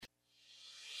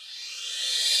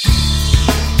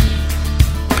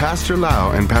Pastor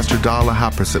Lau and Pastor Dala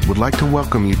Haprasit would like to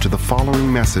welcome you to the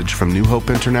following message from New Hope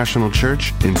International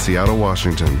Church in Seattle,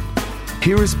 Washington.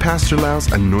 Here is Pastor Lau's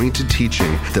anointed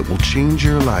teaching that will change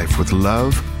your life with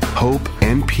love, hope,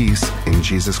 and peace in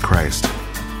Jesus Christ.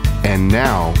 And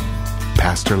now,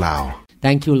 Pastor Lau.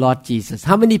 Thank you, Lord Jesus.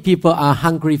 How many people are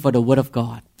hungry for the Word of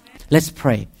God? Let's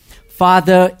pray.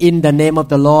 Father, in the name of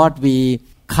the Lord, we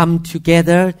come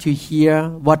together to hear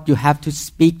what you have to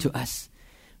speak to us.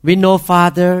 We know,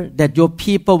 Father, that your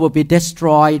people will be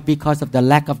destroyed because of the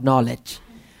lack of knowledge.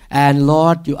 And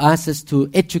Lord, you ask us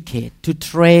to educate, to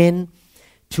train,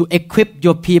 to equip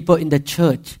your people in the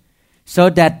church so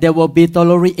that they will be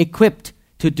thoroughly equipped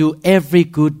to do every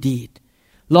good deed.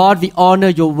 Lord, we honor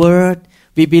your word.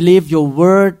 We believe your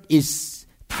word is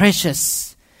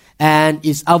precious and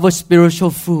is our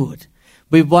spiritual food.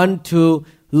 We want to,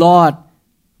 Lord,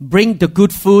 bring the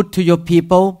good food to your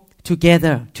people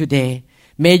together today.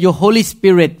 May your Holy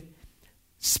Spirit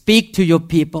speak to your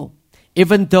people.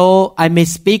 Even though I may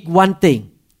speak one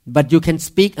thing, but you can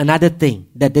speak another thing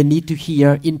that they need to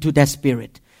hear into their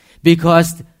spirit.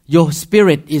 Because your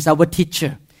Spirit is our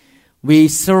teacher. We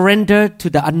surrender to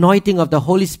the anointing of the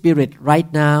Holy Spirit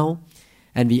right now.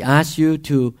 And we ask you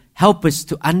to help us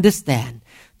to understand,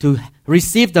 to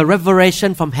receive the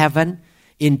revelation from heaven.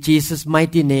 In Jesus'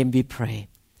 mighty name we pray.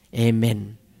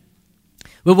 Amen.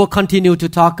 We will continue to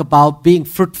talk about being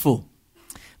fruitful.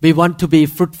 We want to be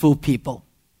fruitful people.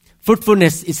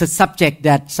 Fruitfulness is a subject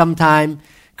that sometimes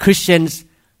Christians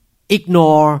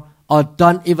ignore or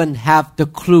don't even have the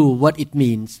clue what it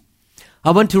means.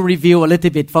 I want to review a little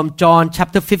bit from John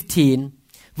chapter 15,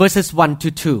 verses 1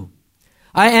 to 2.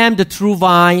 I am the true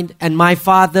vine, and my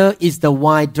Father is the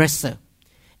vine dresser.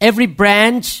 Every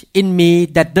branch in me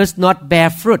that does not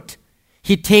bear fruit,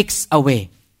 he takes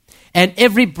away. And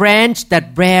every branch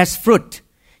that bears fruit,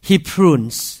 he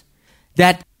prunes,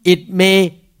 that it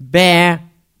may bear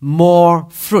more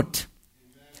fruit.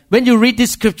 When you read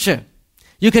this scripture,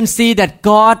 you can see that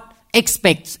God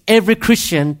expects every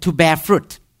Christian to bear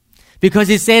fruit. Because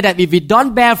he said that if we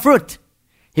don't bear fruit,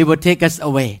 he will take us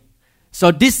away.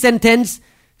 So this sentence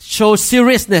shows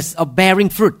seriousness of bearing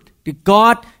fruit.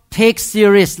 God takes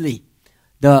seriously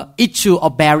the issue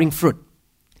of bearing fruit.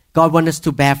 God wants us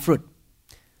to bear fruit.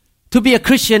 To be a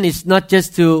Christian is not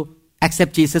just to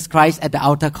accept Jesus Christ at the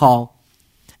altar call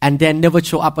and then never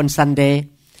show up on Sunday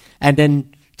and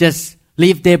then just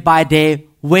live day by day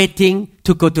waiting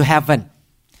to go to heaven.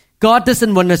 God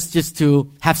doesn't want us just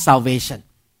to have salvation.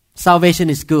 Salvation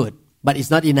is good, but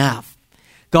it's not enough.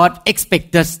 God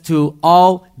expects us to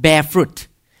all bear fruit.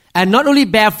 And not only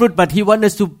bear fruit, but He wants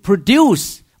us to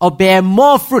produce or bear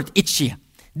more fruit each year.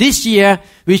 This year,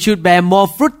 we should bear more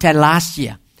fruit than last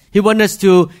year. He wants us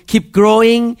to keep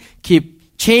growing,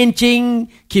 keep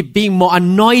changing, keep being more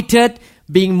anointed,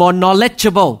 being more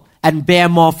knowledgeable, and bear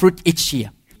more fruit each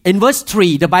year. In verse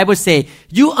 3, the Bible says,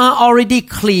 you are already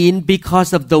clean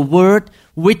because of the word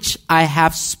which I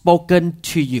have spoken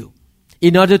to you.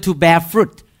 In order to bear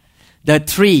fruit, the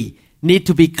tree need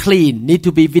to be clean, need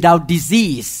to be without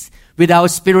disease, without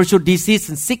spiritual disease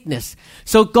and sickness.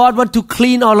 So God wants to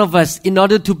clean all of us in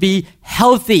order to be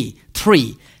healthy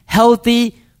tree,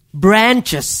 healthy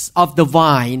branches of the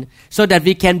vine so that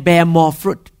we can bear more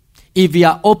fruit. If we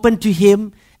are open to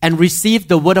Him and receive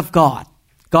the Word of God,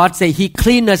 God says He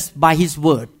cleans us by His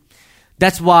Word.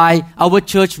 That's why our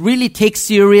church really takes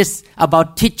serious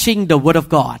about teaching the Word of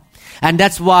God. And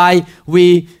that's why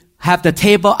we have the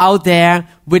table out there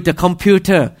with the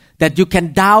computer that you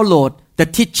can download the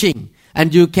teaching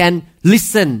and you can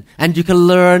listen and you can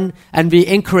learn, and we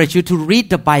encourage you to read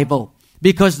the Bible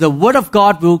because the Word of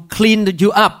God will clean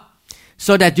you up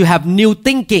so that you have new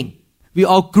thinking. We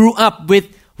all grew up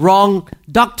with wrong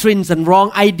doctrines and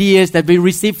wrong ideas that we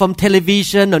receive from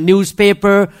television or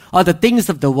newspaper or the things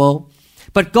of the world.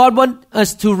 But God wants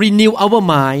us to renew our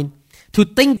mind to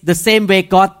think the same way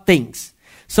God thinks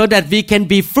so that we can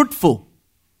be fruitful.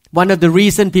 One of the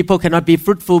reasons people cannot be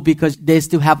fruitful because they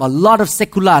still have a lot of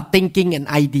secular thinking and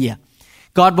idea.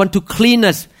 God wants to clean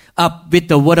us up with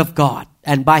the Word of God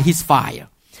and by His fire.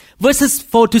 Verses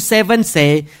 4 to 7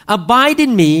 say, abide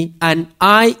in me and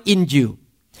I in you.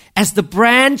 As the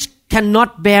branch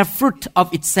cannot bear fruit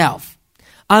of itself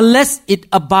unless it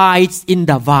abides in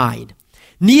the vine,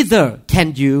 neither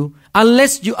can you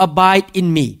unless you abide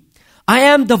in me. I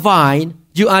am the vine,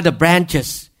 you are the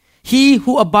branches. He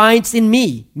who abides in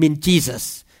me, means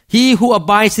Jesus. He who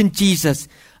abides in Jesus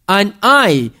and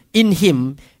I in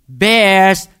Him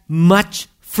bears much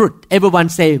fruit. Everyone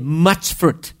say much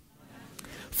fruit.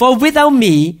 For without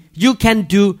me, you can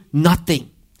do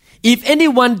nothing. If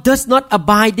anyone does not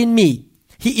abide in me,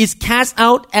 he is cast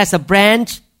out as a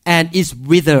branch and is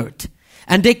withered.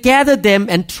 And they gather them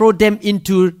and throw them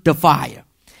into the fire.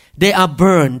 They are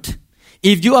burned.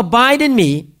 If you abide in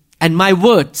me, and my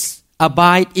words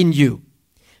abide in you,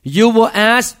 you will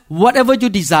ask whatever you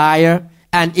desire,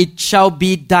 and it shall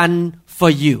be done for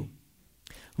you.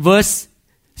 Verse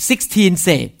 16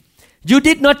 say, you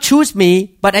did not choose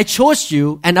me, but I chose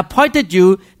you and appointed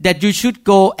you that you should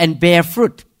go and bear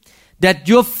fruit, that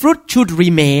your fruit should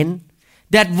remain,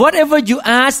 that whatever you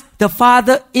ask the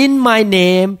Father in my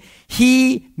name,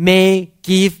 He may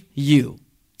give you.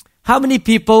 How many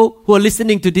people who are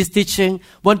listening to this teaching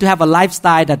want to have a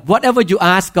lifestyle that whatever you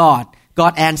ask God,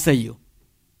 God answer you?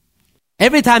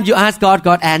 Every time you ask God,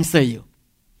 God answer you.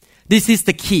 This is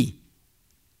the key.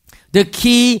 The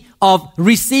key of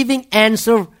receiving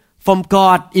answer from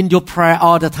God in your prayer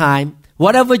all the time.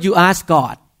 Whatever you ask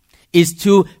God is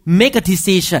to make a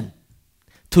decision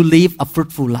to live a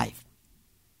fruitful life.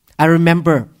 I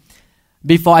remember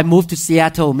before I moved to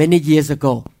Seattle many years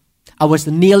ago, I was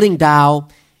kneeling down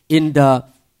in the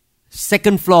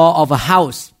second floor of a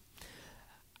house.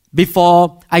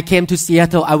 Before I came to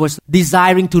Seattle, I was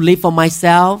desiring to live for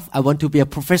myself. I want to be a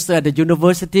professor at the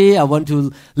university. I want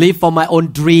to live for my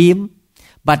own dream.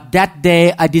 But that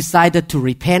day, I decided to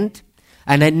repent,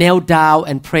 and I knelt down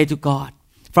and prayed to God.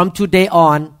 From today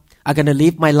on, I'm going to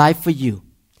live my life for you.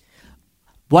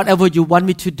 Whatever you want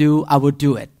me to do, I will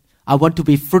do it. I want to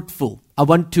be fruitful. I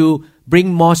want to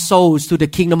bring more souls to the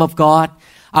kingdom of God.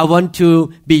 I want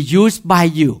to be used by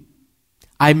you.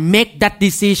 I made that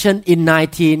decision in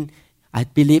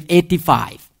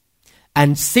 85.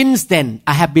 And since then,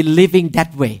 I have been living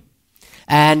that way.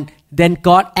 And then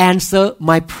God answered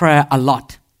my prayer a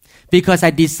lot because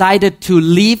I decided to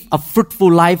live a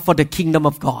fruitful life for the kingdom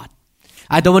of God.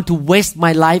 I don't want to waste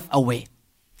my life away.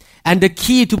 And the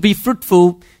key to be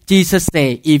fruitful, Jesus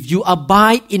said, if you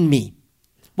abide in me,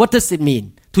 what does it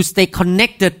mean? To stay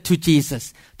connected to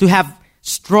Jesus, to have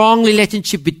strong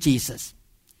relationship with Jesus.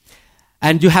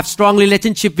 And you have strong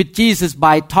relationship with Jesus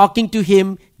by talking to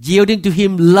Him, yielding to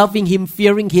Him, loving Him,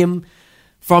 fearing Him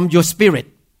from your spirit.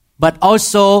 But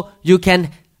also you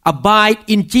can abide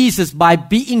in Jesus by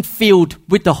being filled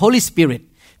with the Holy Spirit,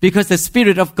 because the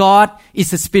Spirit of God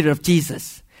is the Spirit of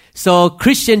Jesus. So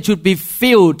Christians should be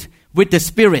filled with the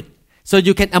Spirit so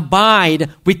you can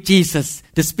abide with Jesus.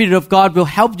 The Spirit of God will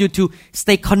help you to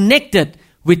stay connected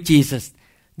with Jesus.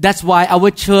 That's why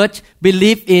our church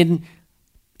believes in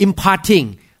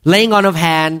imparting, laying on of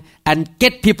hand, and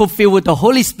get people filled with the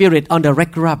Holy Spirit on a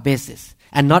regular basis.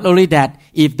 And not only that,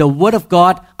 if the Word of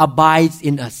God abides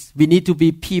in us, we need to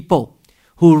be people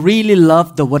who really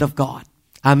love the Word of God.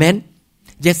 Amen.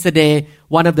 Yesterday,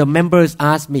 one of the members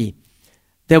asked me,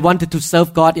 they wanted to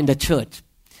serve God in the church.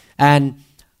 And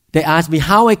they asked me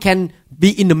how I can be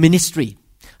in the ministry.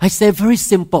 I said, very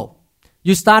simple.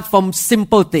 You start from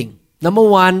simple thing. Number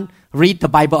 1, read the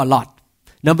Bible a lot.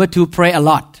 Number 2, pray a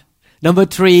lot. Number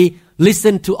 3,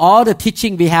 listen to all the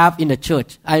teaching we have in the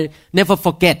church. I never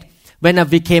forget when I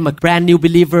became a brand new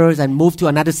believer and moved to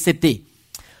another city.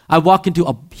 I walked into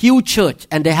a huge church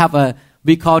and they have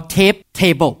we call tape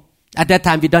table. At that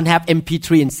time, we don't have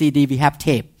MP3 and CD, we have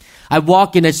tape. I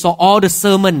walked in, I saw all the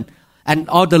sermon and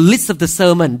all the list of the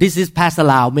sermon. This is Pastor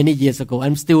Lau many years ago.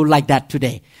 I'm still like that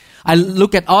today. I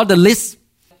look at all the lists.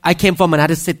 I came from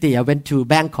another city. I went to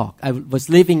Bangkok. I was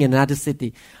living in another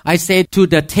city. I said to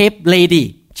the tape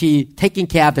lady, she taking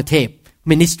care of the tape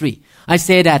ministry. I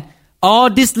say that all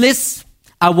these lists,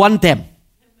 I want them.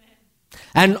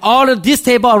 And all of this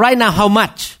table right now, how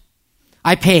much?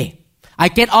 I pay. I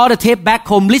get all the tape back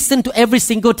home, listen to every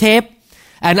single tape.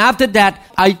 And after that,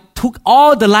 I took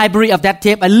all the library of that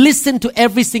tape. I listened to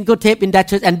every single tape in that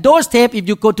church. And those tapes, if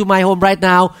you go to my home right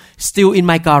now, still in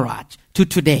my garage to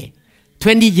today.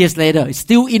 20 years later, it's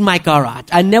still in my garage.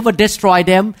 I never destroy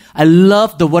them. I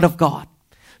love the Word of God.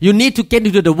 You need to get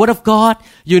into the Word of God.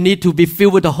 You need to be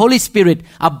filled with the Holy Spirit,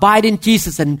 abide in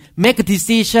Jesus, and make a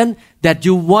decision that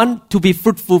you want to be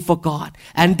fruitful for God.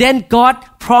 And then God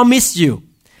promised you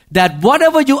that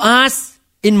whatever you ask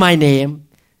in my name,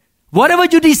 whatever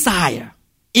you desire,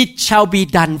 it shall be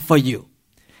done for you.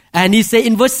 And He said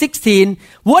in verse 16,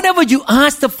 whatever you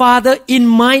ask the Father in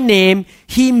my name,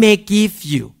 He may give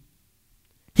you.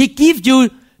 He gives you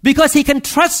because He can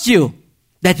trust you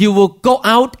that you will go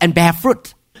out and bear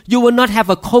fruit. You will not have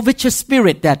a covetous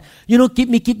spirit that, give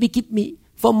me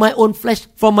for my own flesh,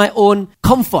 for my own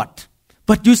comfort.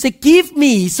 But you say, give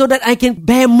me so that I can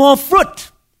bear more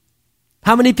fruit.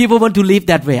 How many people want to live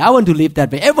that way? I want to live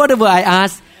that way. Whatever I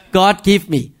ask, God give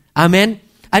me. Amen.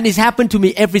 And it's happened to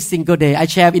me every single day. I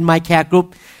shared in my care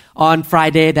group on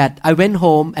Friday that I went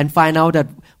home and find out that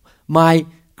my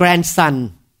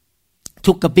grandson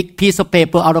took a big piece of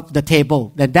paper out of the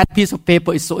table. Then that piece of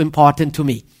paper is so important to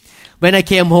me. When I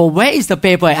came home, where is the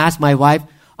paper? I asked my wife.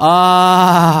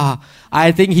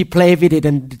 I think he played with it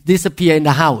and disappeared in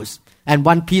the house. And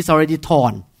one piece already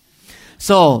torn.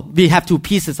 So we have 2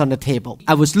 pieces on the table.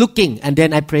 I was looking and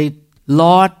then I prayed,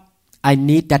 Lord, I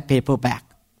need that paper back.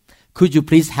 Could you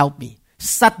please help me?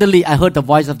 Suddenly I heard the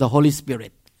voice of the Holy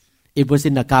Spirit. It was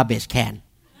in the garbage can.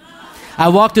 I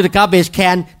walked to the garbage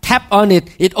can, tapped on it.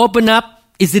 It opened up.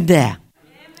 It's in there.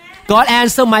 God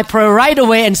answered my prayer right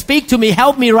away and speak to me,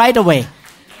 help me right away.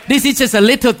 This is just a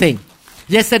little thing.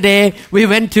 Yesterday, we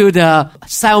went to the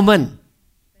Salmon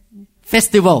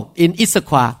Festival in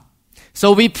Issaquah.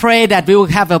 So we prayed that we will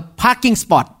have a parking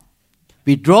spot.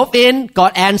 We drove in,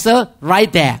 God answered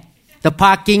right there. The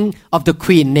parking of the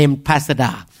queen named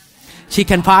Pasada. She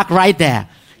can park right there.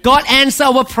 God answered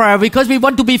our prayer because we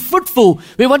want to be fruitful.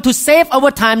 We want to save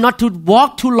our time, not to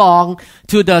walk too long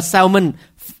to the Salmon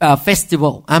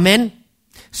Festival. Amen.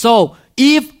 So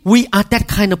if we are that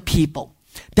kind of people,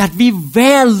 that we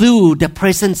value the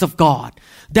presence of God,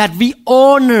 that we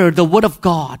honor the Word of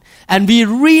God, and we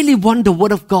really want the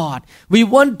Word of God. We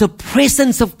want the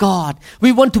presence of God.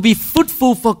 We want to be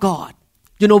fruitful for God.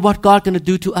 You know what God going to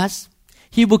do to us?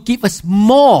 He will give us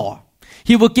more.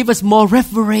 He will give us more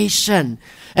revelation.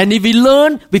 And if we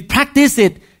learn, we practice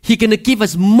it, He's going to give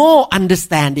us more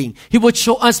understanding. He will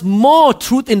show us more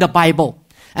truth in the Bible.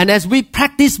 And as we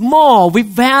practice more, we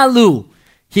value,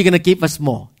 He's going to give us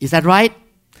more. Is that right?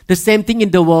 The same thing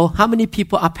in the world. How many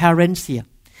people are parents here?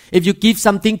 If you give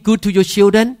something good to your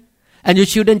children, and your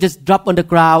children just drop on the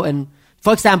ground, and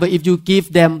for example, if you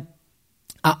give them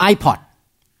an iPod,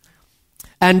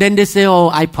 and then they say, oh,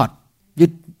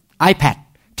 iPad,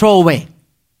 throw away.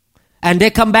 And they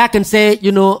come back and say,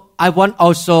 I want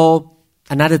also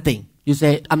another thing. You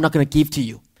say, I'm not going to give to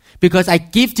you. Because I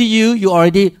give to you, you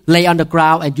already lay on the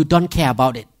ground and you don't care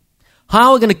about it. How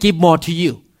are we going to give more to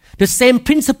you? The same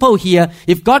principle here.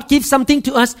 If God gives something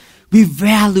to us, we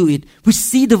value it. We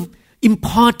see the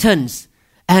importance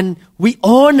and we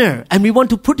honor and we want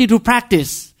to put it to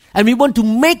practice. And we want to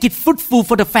make it fruitful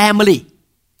for the family.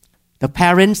 The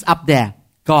parents up there,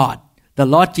 God, the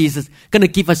Lord Jesus, going to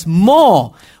give us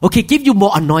more. Okay, give you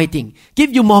more anointing,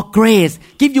 give you more grace,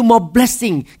 give you more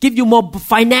blessing, give you more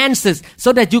finances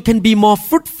so that you can be more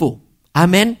fruitful.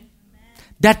 Amen?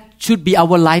 That should be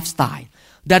our lifestyle.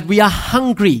 That we are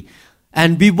hungry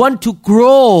and we want to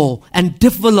grow and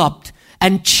develop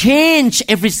and change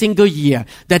every single year.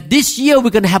 That this year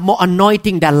we're going to have more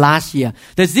anointing than last year.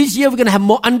 That this year we're going to have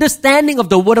more understanding of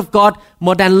the Word of God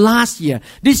more than last year.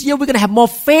 This year we're going to have more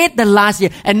faith than last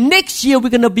year. And next year we're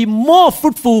going to be more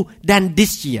fruitful than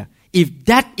this year. If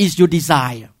that is your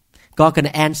desire, God can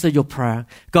answer your prayer.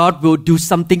 God will do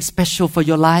something special for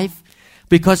your life.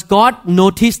 Because God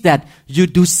noticed that you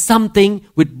do something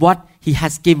with what He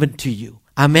has given to you.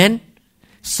 Amen?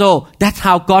 So that's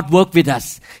how God works with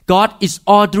us. God is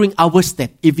ordering our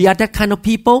step. If we are that kind of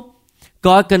people,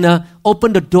 God gonna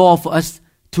open the door for us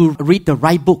to read the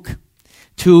right book,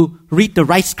 to read the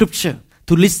right scripture,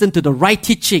 to listen to the right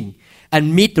teaching,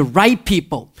 and meet the right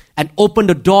people, and open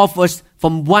the door for us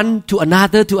from one to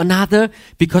another,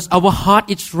 because our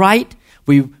heart is right.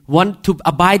 We want to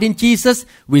abide in Jesus.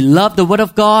 We love the Word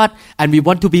of God, and we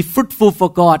want to be fruitful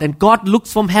for God. And God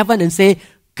looks from heaven and say,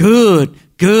 good.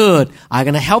 I'm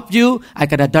going to help you. I'm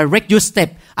going to direct your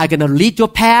step. I'm going to lead your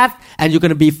path, and you're going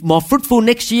to be more fruitful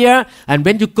next year. And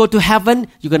when you go to heaven,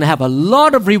 you're going to have a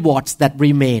lot of rewards that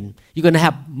remain. You're going to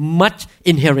have much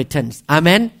inheritance.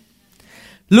 Amen.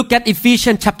 Look at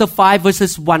Ephesians chapter 5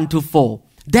 verses 1-4.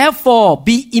 Therefore,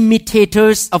 be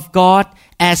imitators of God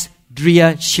as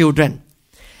dear children,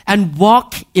 and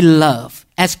walk in love,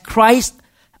 as Christ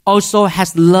also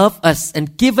has loved us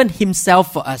and given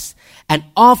Himself for us, an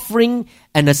offering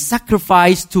and a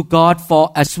sacrifice to God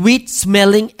for a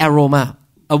sweet-smelling aroma.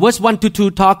 Verse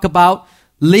 1-2 talk about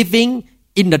living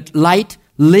in the light,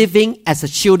 living as a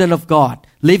children of God,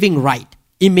 living right,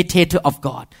 imitator of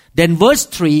God. Then verse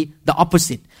 3, the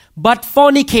opposite. But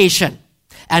fornication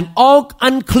and all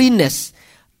uncleanness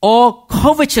or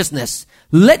covetousness,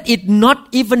 let it not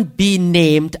even be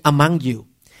named among you,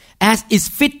 as is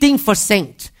fitting for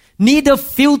saints, neither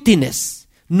filthiness,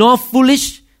 nor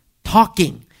foolish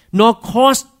talking, nor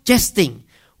coarse jesting,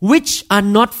 which are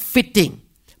not fitting,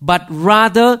 but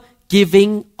rather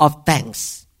giving of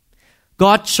thanks.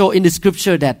 God showed in the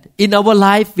scripture that in our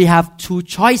life we have two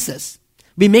choices.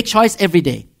 We make choice every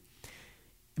day.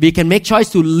 We can make choice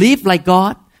to live like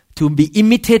God, to be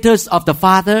imitators of the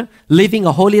Father, living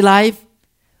a holy life.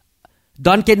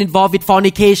 Don't get involved with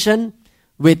fornication,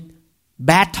 with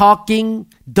bad talking,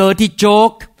 dirty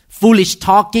joke, foolish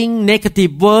talking,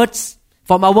 negative words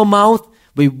from our mouth.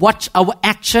 We watch our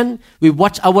action, we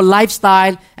watch our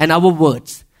lifestyle and our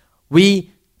words. We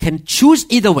can choose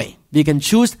either way. We can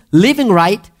choose living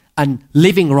right and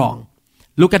living wrong.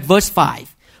 Look at verse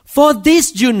 5. For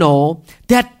this you know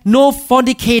that no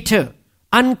fornicator,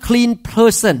 unclean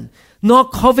person, nor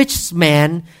covetous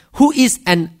man who is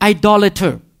an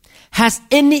idolater has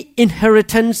any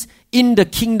inheritance in the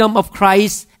kingdom of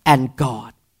Christ and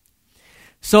God.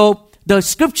 So the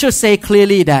scriptures say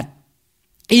clearly that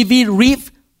if we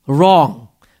live wrong,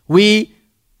 we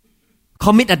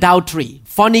commit adultery,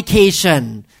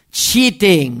 fornication,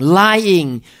 cheating,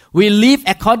 lying, we live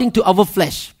according to our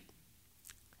flesh,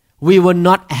 we will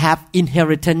not have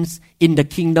inheritance in the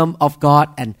kingdom of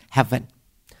God and heaven.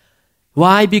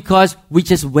 Why? Because we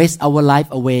just waste our life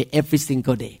away every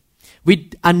single day.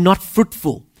 We are not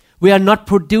fruitful. We are not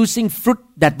producing fruit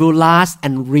that will last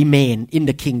and remain in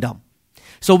the kingdom.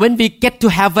 So when we get to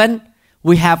heaven,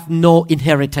 we have no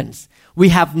inheritance. We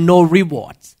have no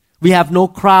rewards. We have no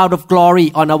crown of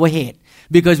glory on our head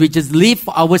because we just live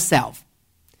for ourselves.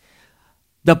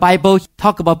 The Bible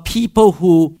talks about people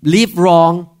who live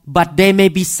wrong, but they may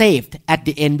be saved at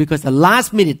the end because the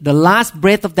last minute, the last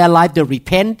breath of their life, they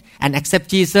repent and accept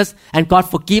Jesus and God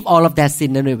forgive all of their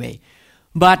sin anyway.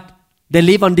 But they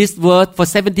live on this world for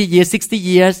 70 years, 60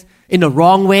 years in the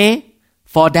wrong way,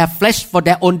 for their flesh, for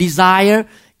their own desire,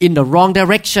 in the wrong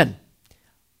direction.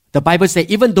 The Bible says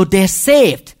even though they're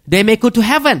saved, they may go to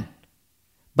heaven,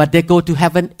 but they go to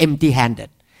heaven empty-handed.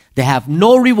 They have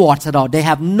no rewards at all. They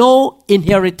have no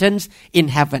inheritance in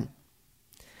heaven.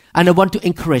 And I want to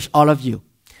encourage all of you.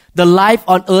 The life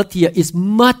on earth here is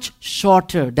much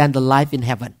shorter than the life in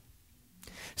heaven.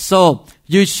 So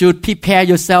you should prepare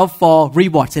yourself for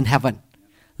rewards in heaven.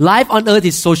 Life on earth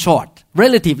is so short,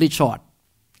 relatively short.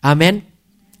 Amen.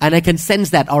 And I can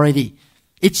sense that already.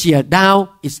 Each year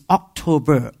now is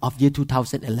October of year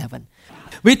 2011.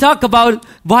 We talk about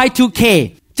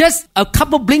Y2K. Just a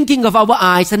couple blinking of our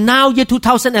eyes and now year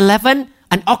 2011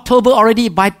 and October already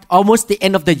by almost the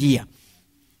end of the year.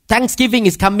 Thanksgiving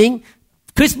is coming.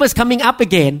 Christmas coming up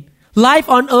again. Life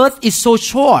on earth is so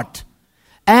short.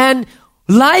 And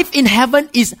life in heaven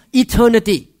is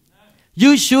eternity.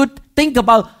 You should think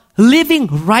about living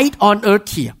right on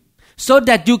earth here so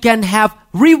that you can have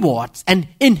rewards and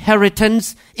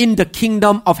inheritance in the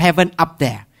kingdom of heaven up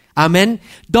there. Amen.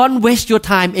 Don't waste your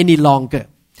time any longer.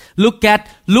 Look at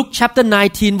Luke chapter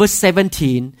 19 verse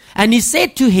 17. And he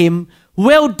said to him,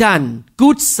 well done,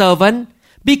 good servant,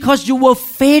 because you were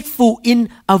faithful in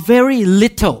a very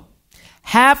little.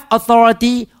 Have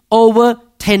authority over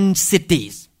 10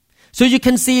 cities. So you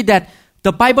can see that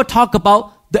the Bible talk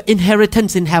about the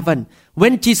inheritance in heaven.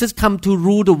 When Jesus come to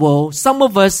rule the world, some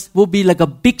of us will be like a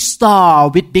big star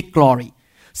with big glory.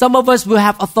 Some of us will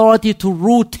have authority to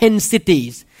rule 10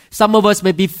 cities. Some of us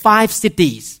may be 5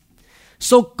 cities.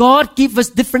 So God gives us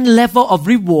different level of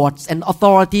rewards and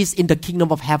authorities in the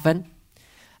kingdom of heaven.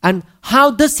 And how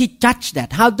does He judge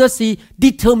that? How does He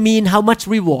determine how much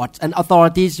rewards and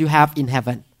authorities you have in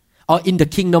heaven or in the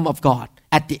kingdom of God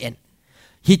at the end?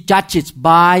 He judges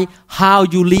by how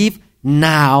you live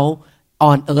now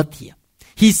on earth here.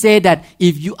 He said that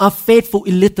if you are faithful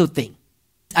in little things,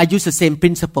 I use the same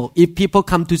principle. If people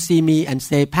come to see me and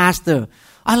say, Pastor,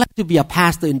 I like to be a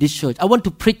pastor in this church. I want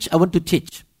to preach. I want to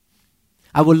teach.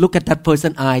 I will look at that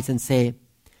person's eyes and say,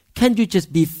 can you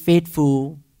just be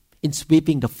faithful in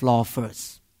sweeping the floor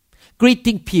first,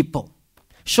 greeting people,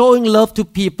 showing love to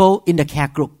people in the care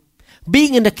group,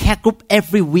 being in the care group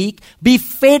every week, be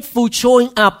faithful showing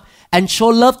up and show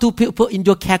love to people in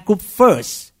your care group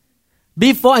first,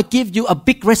 before I give you a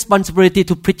big responsibility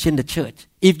to preach in the church.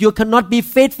 If you cannot be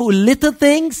faithful in little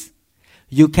things,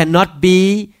 you cannot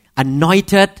be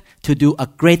anointed to do a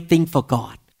great thing for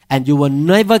God. And you will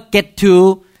never get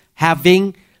to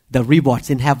having the rewards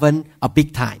in heaven a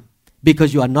big time.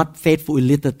 Because you are not faithful in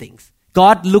little things.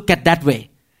 God look at that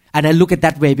way. And I look at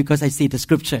that way because I see the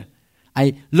scripture.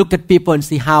 I look at people and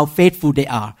see how faithful they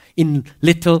are in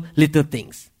little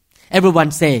things.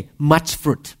 Everyone say, much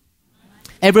fruit.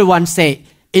 Everyone say,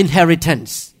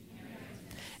 inheritance.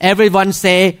 Everyone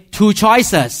say, 2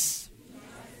 choices.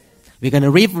 We're going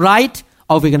to read right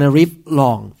or we're going to read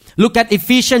wrong. Look at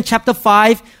Ephesians chapter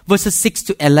 5 verses 6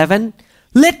 to 11.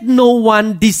 Let no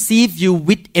one deceive you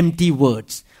with empty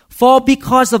words. For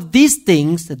because of these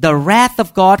things, the wrath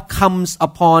of God comes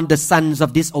upon the sons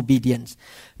of disobedience.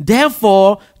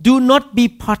 Therefore, do not be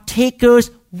partakers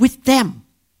with them.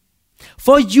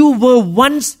 For you were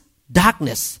once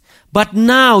darkness, but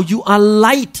now you are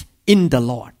light in the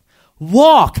Lord.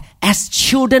 Walk as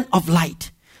children of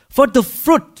light. For the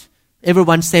fruit,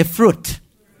 everyone say fruit.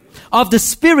 of the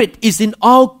Spirit is in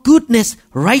all goodness,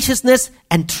 righteousness,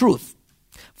 and truth,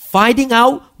 finding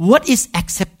out what is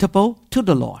acceptable to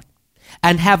the Lord,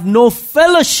 and have no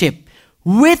fellowship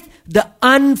with the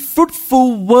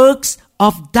unfruitful works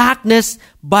of darkness,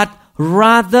 but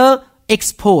rather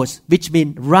expose, which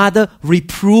means rather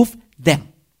reprove them.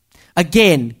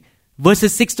 Again,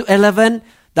 verses 6 to 11,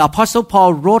 the Apostle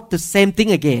Paul wrote the same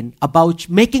thing again about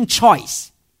making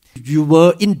choice. You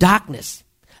were in darkness,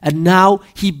 and now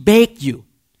he begged you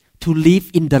to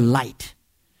live in the light.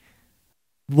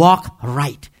 Walk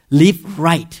right, live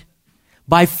right,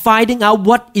 by finding out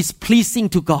what is pleasing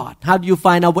to God. How do you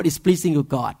find out what is pleasing to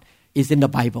God? It's in the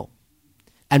Bible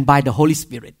and by the Holy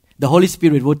Spirit. The Holy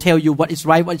Spirit will tell you what is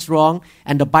right, what is wrong,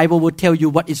 and the Bible will tell you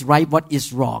what is right, what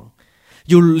is wrong.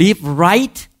 You live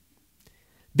right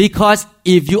because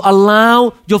if you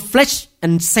allow your flesh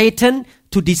and Satan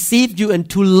to deceive you and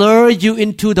to lure you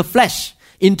into the flesh,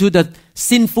 into the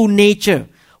sinful nature,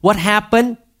 what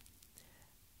happened?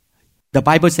 The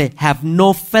Bible says, have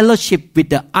no fellowship with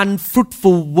the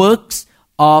unfruitful works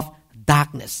of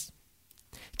darkness.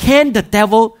 Can the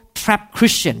devil trap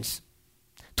Christians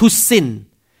to sin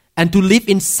and to live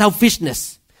in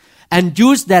selfishness and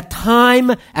use their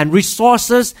time and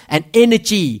resources and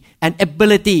energy and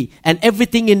ability and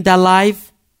everything in their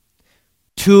life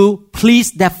to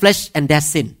please their flesh and their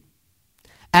sin?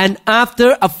 And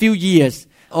after a few years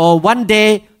or one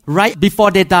day right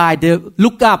before they die, they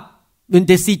look up when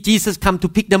they see Jesus come to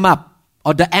pick them up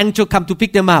or the angel come to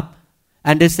pick them up,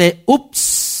 and they say,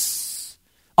 oops,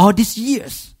 all these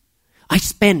years I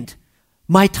spent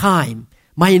my time,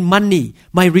 my money,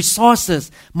 my resources,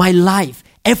 my life,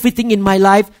 everything in my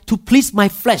life to please my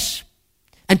flesh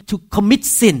and to commit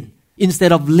sin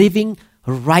instead of living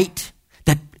right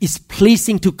that is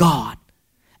pleasing to God.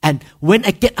 And when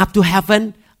I get up to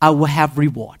heaven, I will have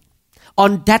reward.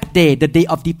 On that day, the day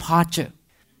of departure,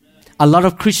 a lot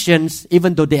of Christians,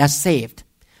 even though they are saved,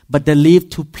 but they live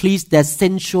to please their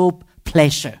sensual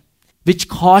pleasure, which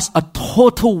cause a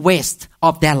total waste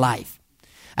of their life.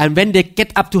 And when they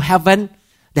get up to heaven,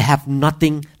 they have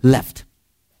nothing left.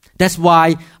 That's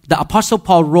why the Apostle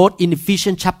Paul wrote in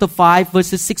Ephesians chapter 5,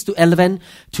 verses 6 to 11,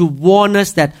 to warn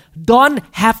us that don't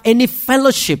have any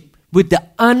fellowship with the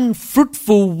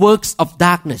unfruitful works of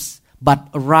darkness, but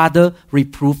rather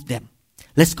reprove them.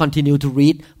 Let's continue to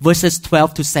read verses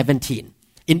 12 to 17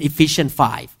 in Ephesians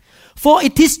 5. For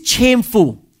it is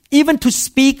shameful even to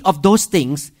speak of those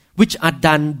things which are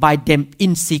done by them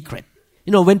in secret.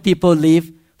 You know, when people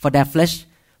live for their flesh,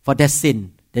 for their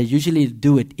sin, they usually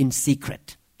do it in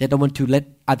secret. They don't want to let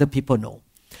other people know.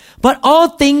 But all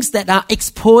things that are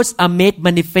exposed are made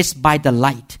manifest by the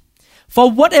light. For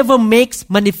whatever makes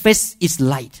manifest is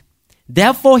light.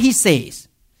 Therefore he says,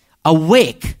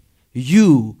 awake,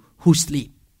 you who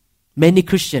sleep. Many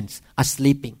Christians are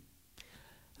sleeping,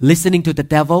 listening to the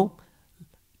devil,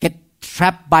 get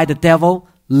trapped by the devil,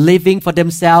 living for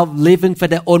themselves, living for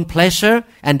their own pleasure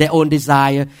and their own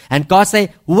desire. And God says,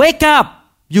 wake up,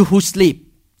 you who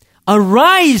sleep.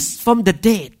 Arise from the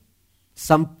dead.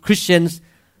 Some Christians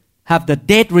have the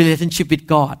dead relationship with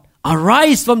God.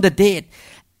 Arise from the dead,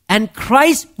 and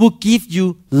Christ will give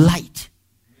you light.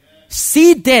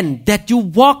 See then that you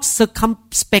walk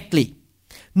circumspectly,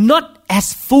 not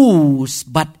as fools,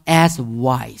 but as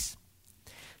wise.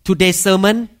 Today's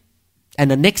sermon and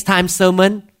the next time's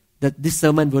sermon, this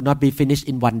sermon will not be finished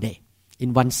in one day,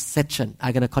 in one session.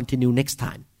 I'm going to continue next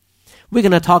time. We're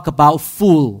going to talk about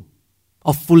full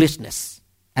of foolishness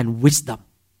and wisdom.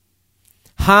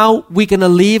 How we're going to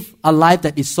live a life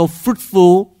that is so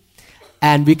fruitful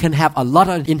and we can have a lot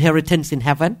of inheritance in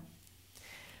heaven.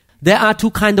 There are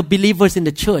two kinds of believers in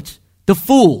the church, the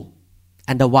fool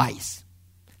and the wise.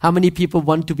 How many people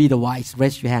want to be the wise?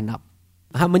 Raise your hand up.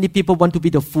 How many people want to be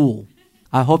the fool?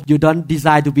 I hope you don't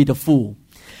desire to be the fool.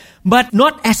 But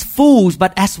not as fools,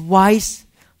 but as wise.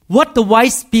 What the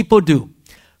wise people do?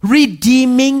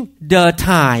 Redeeming the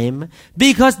time,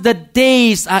 because the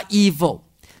days are evil.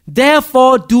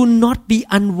 Therefore, do not be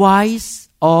unwise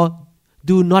or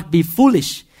do not be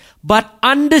foolish, but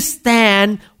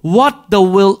understand what the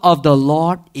will of the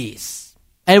Lord is.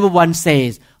 Everyone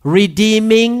says,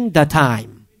 redeeming the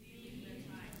time.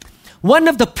 One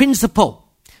of the principles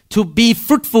to be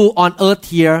fruitful on earth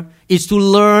here is to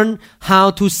learn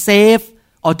how to save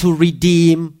or to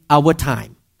redeem our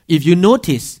time. If you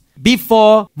notice,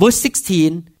 before verse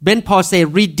 16, when Paul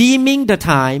said redeeming the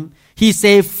time, he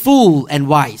said fool and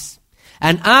wise.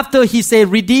 And after he said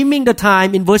redeeming the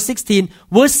time in verse 16,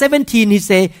 verse 17 he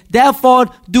said, therefore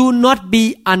do not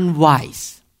be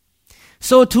unwise.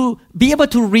 So to be able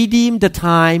to redeem the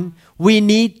time, we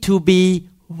need to be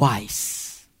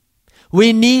wise.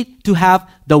 We need to have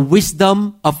the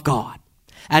wisdom of God.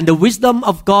 And the wisdom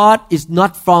of God is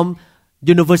not from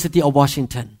University of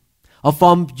Washington or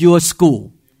from your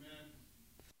school.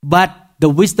 But the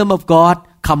wisdom of God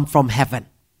comes from heaven.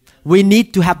 We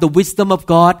need to have the wisdom of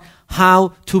God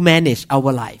how to manage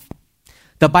our life.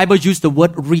 The Bible uses the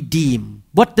word redeem.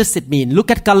 What does it mean? Look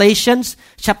at Galatians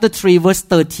chapter 3 verse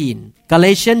 13.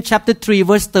 Galatians chapter 3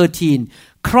 verse 13.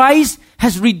 Christ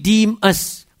has redeemed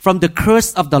us from the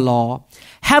curse of the law,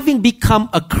 having become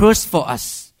a curse for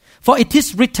us. For it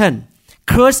is written,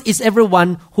 cursed is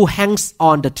everyone who hangs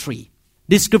on the tree.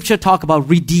 This scripture talks about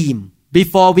redeem.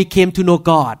 Before we came to know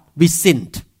God, we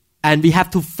sinned. And we have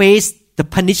to face the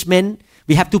punishment.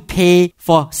 We have to pay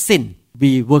for sin.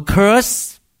 We were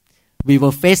cursed. We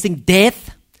were facing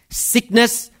death,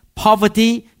 sickness,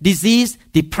 poverty, disease,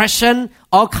 depression,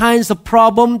 all kinds of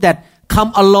problems that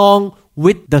come along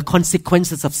with the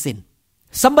consequences of sin.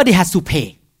 Somebody has to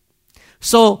pay.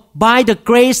 So by the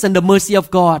grace and the mercy of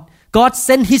God, God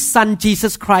sent His Son,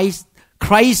 Jesus Christ,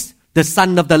 the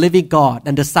Son of the living God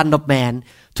and the Son of Man,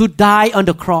 to die on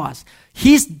the cross.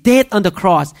 His death on the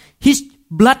cross, His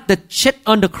blood that shed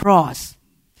on the cross,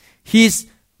 His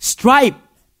stripe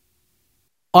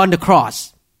on the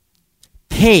cross,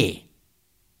 pay.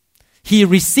 He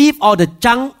received all the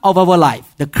junk of our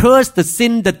life, the curse, the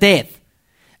sin, the death,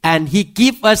 and He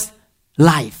give us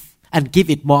life and give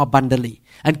it more abundantly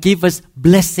and give us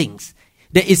blessings.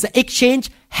 There is an exchange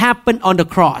happened on the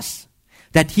cross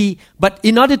but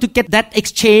in order to get that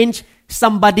exchange,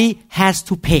 somebody has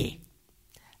to pay.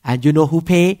 And you know who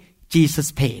paid?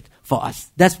 Jesus paid for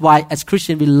us. That's why as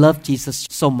Christians we love Jesus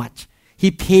so much.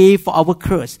 He paid for our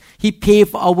curse. He paid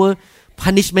for our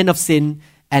punishment of sin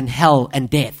and hell and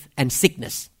death and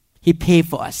sickness. He paid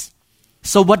for us.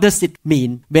 So what does it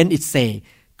mean when it say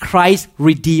Christ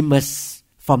redeemed us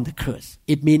from the curse?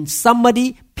 It means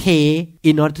somebody pay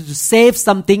in order to save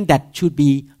something that should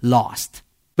be lost.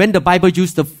 When the Bible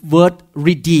uses the word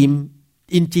redeem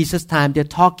in Jesus' time, they're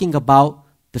talking about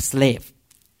the slave.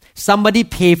 Somebody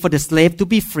pay for the slave to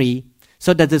be free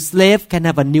so that the slave can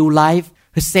have a new life.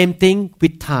 The same thing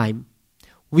with time.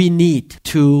 We need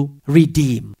to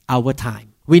redeem our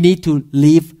time. We need to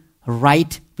live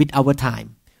right with our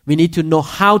time. We need to know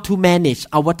how to manage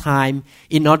our time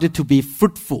in order to be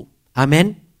fruitful.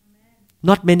 Amen?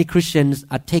 Not many Christians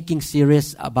are taking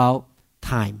serious about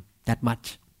time that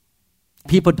much.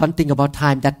 People don't think about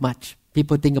time that much.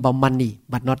 People think about money,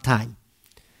 but not time.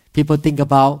 People think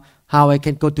about how I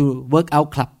can go to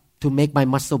workout club to make my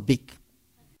muscle big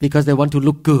because they want to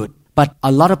look good. But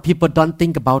a lot of people don't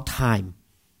think about time.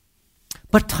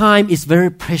 But time is very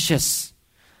precious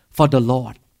for the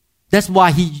Lord. That's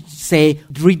why He say,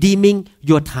 redeeming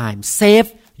your time.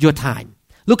 Save your time.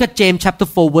 Look at James chapter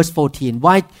 4 verse 14.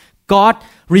 Why God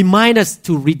remind us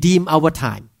to redeem our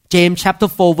time. James chapter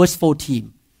 4 verse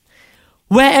 14.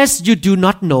 Whereas you do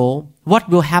not know what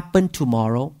will happen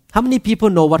tomorrow. How many people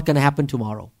know what's going to happen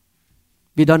tomorrow?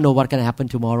 We don't know what's going to happen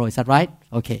tomorrow. Is that right?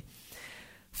 Okay.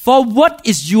 For what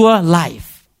is your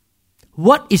life?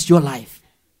 What is your life?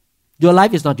 Your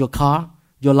life is not your car.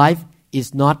 Your life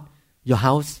is not your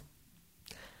house.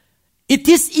 It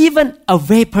is even a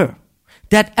vapor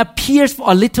that appears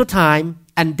for a little time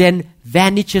and then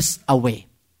vanishes away.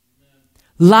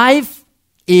 Life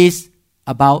is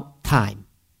about time.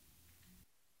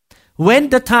 When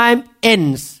the time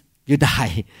ends, you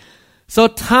die. So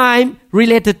time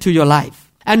related to your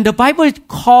life. And the Bible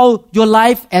calls your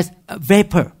life as a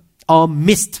vapor or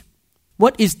mist.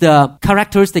 What is the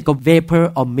characteristic of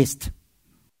vapor or mist?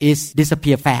 It's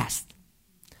disappear fast.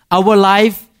 Our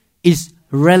life is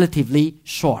relatively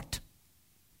short.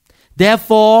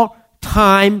 Therefore,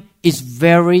 time is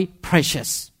very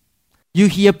precious. You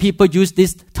hear people use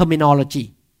this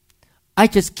terminology. I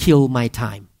just kill my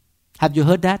time. Have you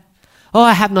heard that? Oh,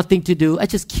 I have nothing to do. I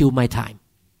just kill my time.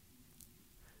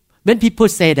 When people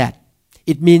say that,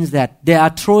 it means that they are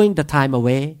throwing the time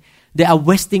away. They are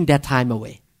wasting their time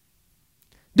away.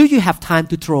 Do you have time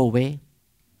to throw away?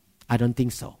 I don't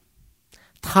think so.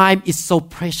 Time is so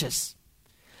precious.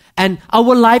 And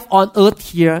our life on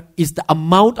earth here is the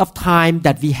amount of time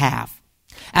that we have.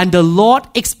 And the Lord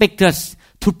expects us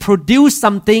to produce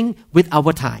something with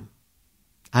our time.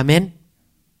 Amen?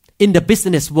 In the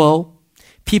business world,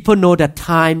 people know that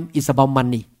time is about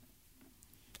money.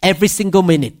 Every single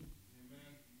minute.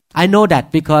 I know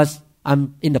that because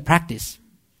I'm in the practice.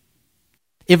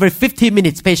 Every 15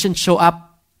 minutes, patients show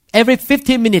up. Every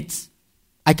 15 minutes,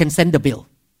 I can send the bill.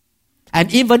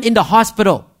 And even in the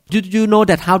hospital, do you know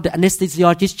that how the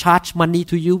anesthesiologist charge money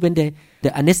to you when the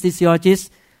anesthesiologist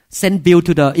send bill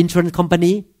to the insurance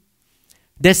company?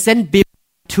 They send bill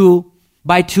to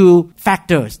by two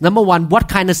factors. Number one, what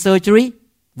kind of surgery?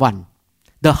 One.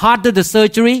 The harder the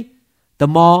surgery, the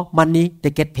more money they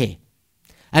get paid.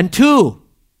 And two,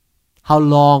 how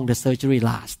long the surgery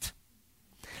lasts.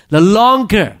 The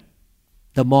longer,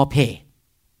 the more pay.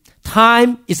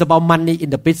 Time is about money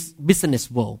in the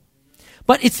business world.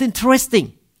 But it's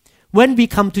interesting. When we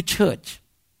come to church,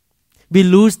 we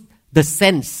lose the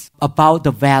sense about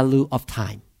the value of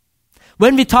time.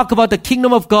 When we talk about the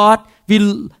kingdom of God,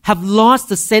 we have lost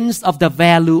the sense of the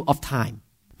value of time.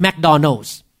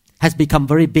 McDonald's has become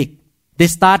very big. They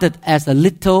started as a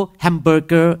little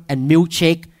hamburger and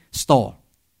milkshake store.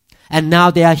 And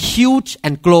now they are huge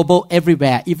and global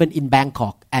everywhere, even in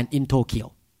Bangkok and in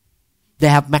Tokyo. They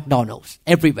have McDonald's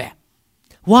everywhere.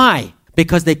 Why?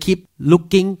 Because they keep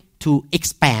looking to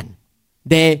expand.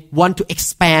 They want to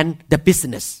expand the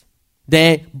business.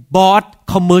 They bought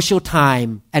commercial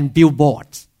time and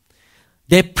billboards.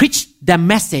 They preach the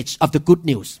message of the good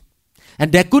news.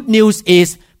 And their good news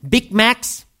is Big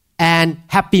Macs and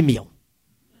Happy Meal.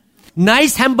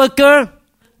 Nice hamburger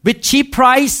with cheap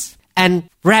price and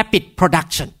rapid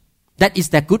production. That is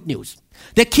their good news.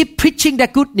 They keep preaching their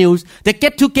good news. They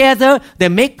get together. They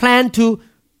make plans to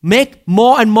make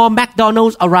more and more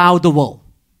McDonald's around the world.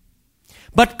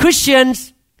 But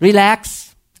Christians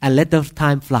relax and let the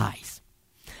time fly.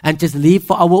 And just live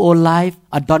for our own life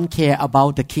or don't care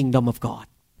about the kingdom of God.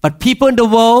 But people in the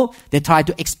world, they try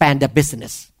to expand their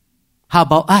business. How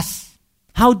about us?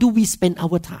 How do we spend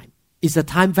our time? Is the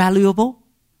time valuable?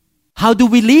 How do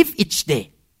we live each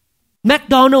day?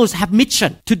 McDonald's have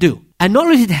mission to do. And not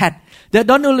only that, they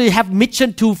don't only have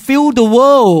mission to fill the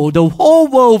world, the whole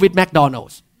world with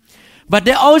McDonald's. But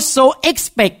they also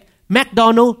expect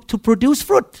McDonald's to produce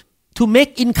fruit, to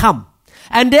make income.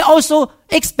 And they also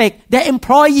expect their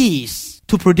employees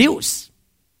to produce.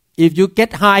 If you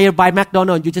get hired by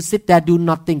McDonald's, you just sit there, do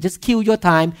nothing, just kill your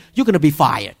time, you're going to be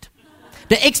fired.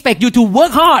 They expect you to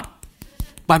work hard.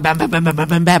 Bam, bam, bam, bam, bam,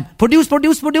 bam, bam. Produce.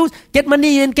 Get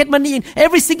money in.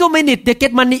 Every single minute, they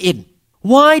get money in.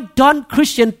 Why don't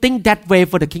Christians think that way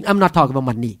for the king? I'm not talking about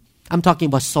money. I'm talking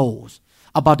about souls,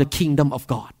 about the kingdom of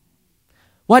God.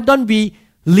 Why don't we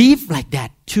live like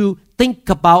that to think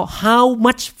about how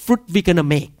much fruit we're going to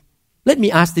make? Let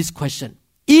me ask this question.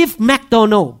 If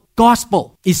McDonald's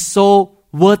gospel is so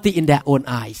worthy in their own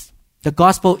eyes, the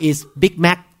gospel is Big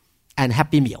Mac and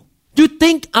Happy Meal. Do you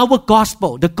think our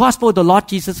gospel, the gospel of the Lord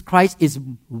Jesus Christ, is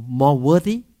more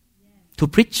worthy to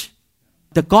preach?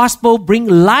 The gospel bring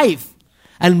life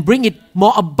and bring it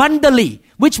more abundantly.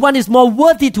 Which one is more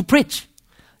worthy to preach?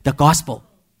 The gospel.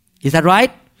 Is that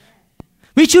right?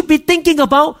 We should be thinking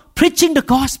about preaching the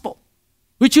gospel.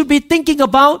 We should be thinking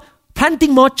about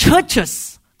planting more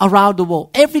churches around the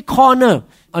world, every corner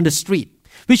on the street.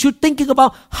 We should thinking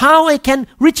about how I can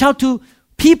reach out to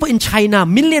people in China,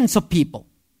 millions of people.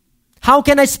 How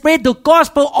can I spread the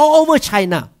gospel all over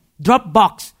China?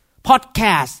 Dropbox,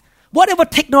 podcast, whatever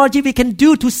technology we can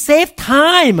do to save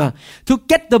time, to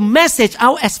get the message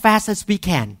out as fast as we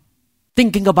can.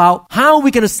 Thinking about how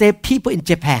we're going to save people in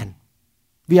Japan.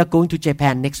 We are going to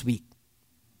Japan next week.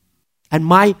 And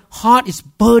my heart is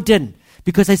burdened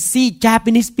because I see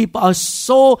Japanese people are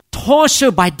so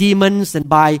tortured by demons and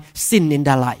by sin in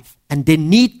their life. And they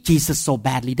need Jesus so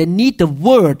badly. They need the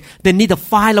word. They need the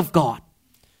fire of God.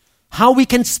 How we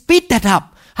can speed that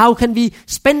up? How can we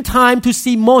spend time to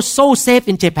see more souls saved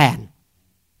in Japan?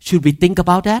 Should we think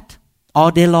about that all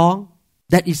day long?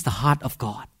 That is the heart of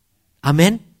God.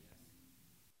 Amen?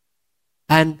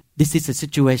 And this is the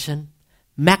situation.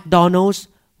 McDonald's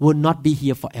will not be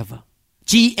here forever.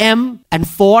 GM and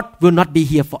Ford will not be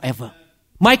here forever.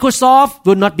 Microsoft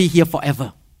will not be here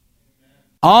forever.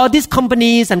 All these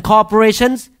companies and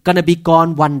corporations gonna be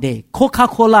gone one day.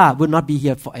 Coca-Cola will not be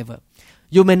here forever.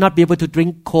 You may not be able to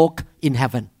drink Coke in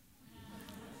heaven.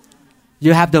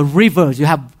 You have the rivers. You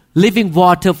have living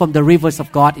water from the rivers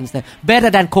of God instead. Better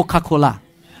than Coca-Cola.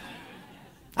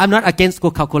 I'm not against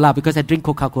Coca-Cola because I drink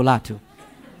Coca-Cola too.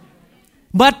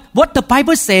 But what the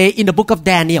Bible say in the book of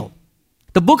Daniel,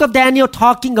 the book of Daniel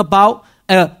talking about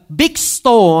a big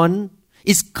stone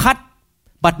is cut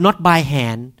but not by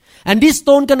hand. And this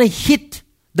stone gonna hit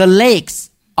the legs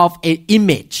of an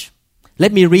image.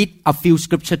 Let me read a few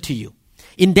scripture to you.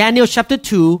 In Daniel chapter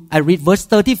 2, I read verse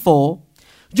 34.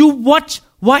 You watch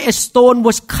why a stone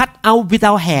was cut out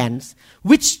without hands,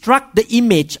 which struck the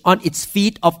image on its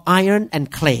feet of iron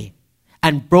and clay,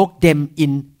 and broke them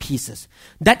in pieces.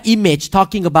 That image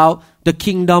talking about the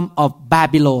kingdom of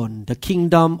Babylon, the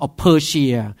kingdom of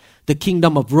Persia, the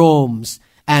kingdom of Rome,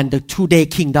 and the two-day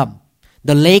kingdom.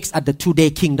 The legs are the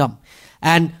two-day kingdom.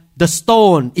 And the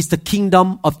stone is the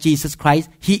kingdom of Jesus Christ.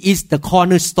 He is the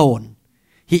cornerstone.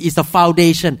 He is the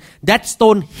foundation. That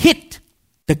stone hit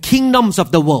the kingdoms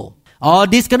of the world. All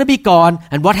this is going to be gone.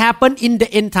 And what happened in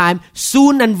the end time?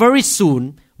 Soon and very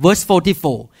soon. Verse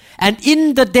 44. And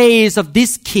in the days of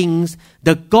these kings,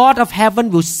 the God of heaven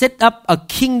will set up a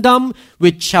kingdom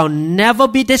which shall never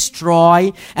be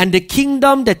destroyed, and the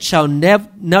kingdom that shall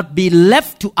not be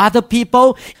left to other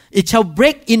people. It shall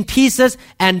break in pieces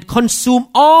and consume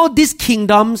all these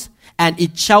kingdoms, and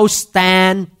it shall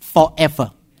stand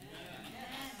forever.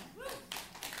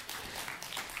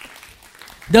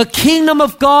 The kingdom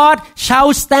of God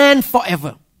shall stand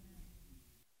forever.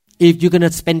 If you're going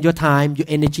to spend your time, your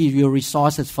energy, your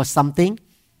resources for something,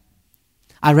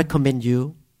 I recommend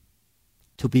you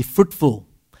to be fruitful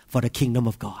for the kingdom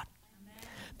of God.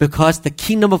 Because the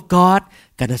kingdom of God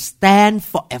going to stand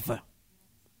forever.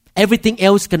 Everything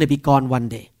else going to be gone one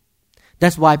day.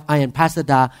 That's why I and Pastor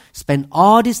Da spend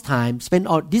all this time, spend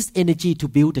all this energy to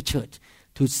build the church,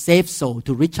 to save souls,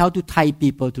 to reach out to Thai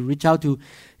people, to reach out to,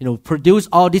 produce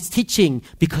all this teaching,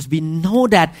 because we know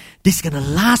that this is going to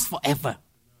last forever.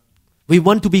 We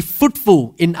want to be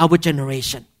fruitful in our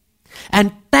generation.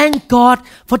 And thank God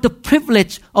for the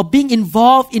privilege of being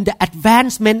involved in the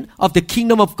advancement of the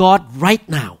kingdom of God right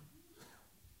now.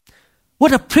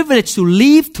 What a privilege to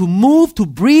live, to move, to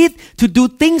breathe, to do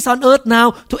things on earth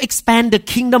now, to expand the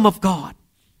kingdom of God.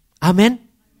 Amen?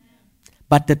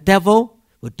 But the devil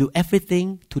will do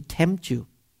everything to tempt you,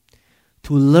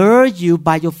 to lure you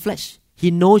by your flesh.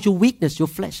 He knows your weakness, your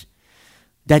flesh,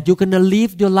 that you're going to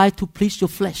live your life to please your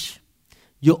flesh,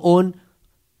 your own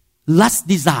lust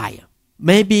desire.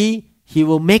 Maybe he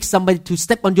will make somebody to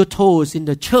step on your toes in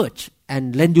the church,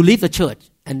 and then you leave the church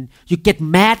and you get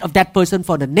mad of that person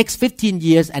for the next 15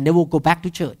 years, and they will go back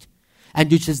to church.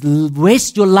 And you just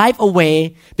waste your life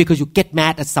away because you get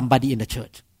mad at somebody in the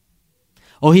church.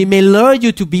 Or he may lure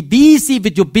you to be busy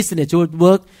with your business, your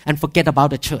work, and forget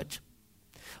about the church.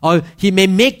 Or he may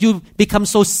make you become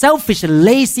so selfish and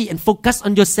lazy and focus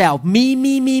on yourself.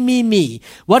 Me.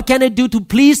 What can I do to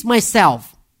please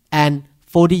myself? And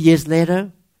 40 years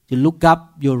later, you look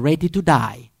up, you're ready to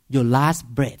die, your last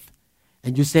breath.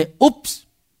 And you say, oops,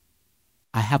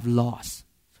 I have lost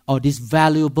all this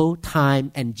valuable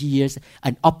time and years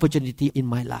and opportunity in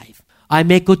my life. I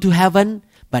may go to heaven,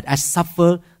 but I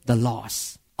suffer the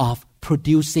loss of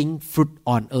producing fruit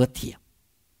on earth here.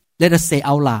 Let us say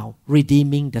out loud,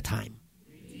 redeeming the time.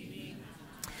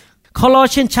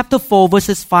 Colossians chapter 4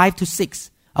 verses 5 to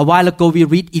 6. A while ago we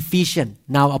read Ephesians.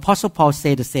 Now Apostle Paul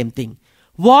said the same thing.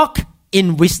 Walk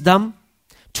in wisdom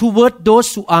toward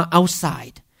those who are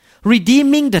outside,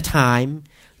 redeeming the time.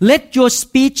 Let your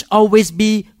speech always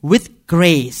be with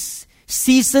grace,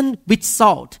 seasoned with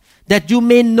salt, that you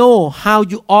may know how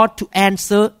you ought to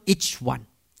answer each one.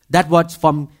 That was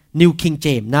from New King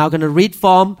James. Now I'm going to read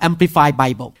from Amplified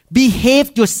Bible.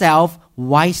 Behave yourself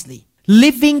wisely,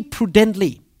 living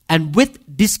prudently and with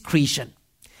discretion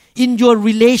in your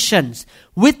relations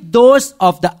with those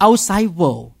of the outside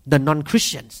world, the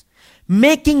non-Christians,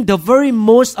 making the very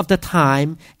most of the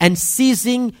time and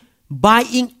seizing,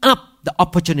 buying up the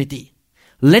opportunity.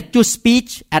 Let your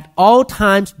speech at all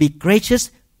times be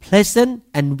gracious, pleasant,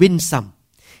 and winsome,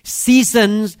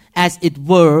 seasoned as it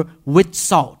were with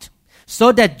salt,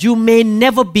 so that you may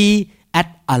never be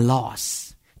at a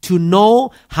loss to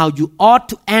know how you ought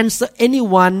to answer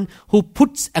anyone who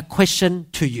puts a question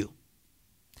to you.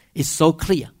 It's so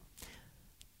clear.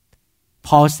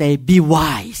 Paul says, be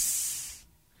wise.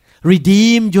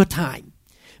 Redeem your time.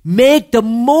 Make the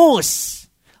most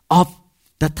of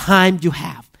the time you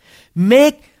have.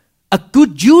 Make a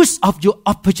good use of your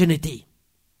opportunity.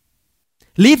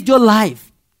 Live your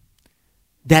life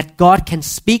that God can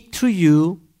speak through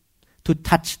you to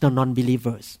touch the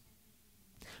non-believers.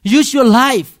 Use your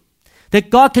life that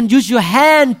God can use your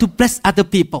hand to bless other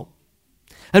people.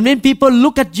 And when people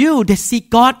look at you, they see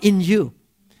God in you.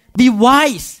 Be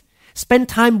wise. Spend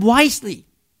time wisely.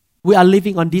 We are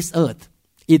living on this earth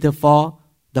either for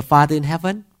the Father in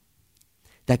heaven,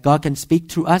 that God can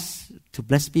speak through us to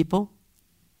bless people,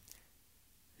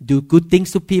 do good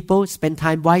things to people, spend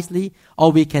time wisely,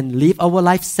 or we can live our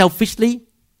life selfishly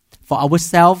for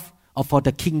ourselves or for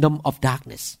the kingdom of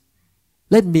darkness.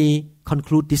 Let me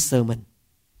conclude this sermon.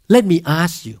 Let me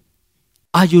ask you,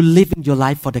 are you living your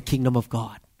life for the kingdom of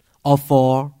God or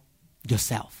for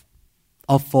yourself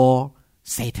or for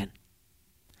Satan?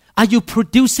 Are you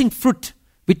producing fruit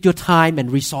with your time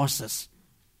and resources?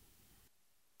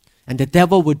 And the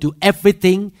devil will do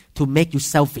everything to make you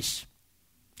selfish.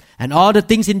 And all the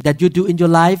things that you do in your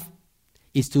life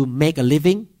is to make a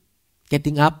living,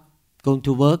 getting up, going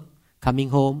to work, coming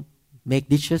home, make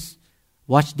dishes,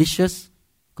 wash dishes,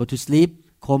 go to sleep,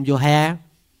 comb your hair,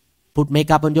 put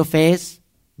makeup on your face.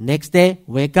 Next day,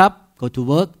 wake up, go to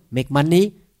work, make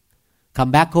money,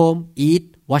 come back home,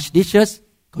 eat, wash dishes,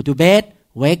 go to bed,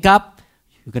 wake up.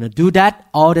 You're going to do that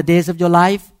all the days of your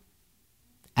life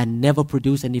and never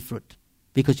produce any fruit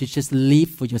because you just live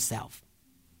for yourself.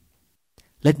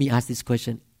 Let me ask this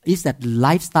question. Is that the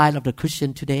lifestyle of the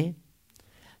Christian today?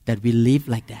 That we live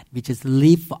like that. We just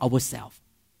live for ourselves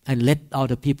and let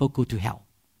other people go to hell.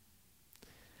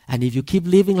 And if you keep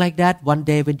living like that, one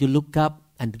day when you look up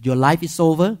and your life is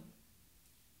over,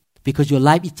 because your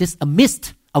life is just a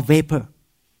mist, a vapor,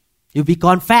 you'll be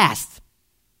gone fast.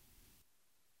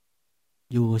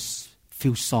 You will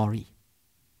feel sorry.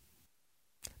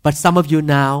 But some of you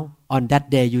now, on that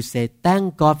day, you say,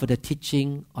 thank God for the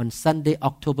teaching on Sunday,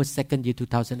 October 2nd, year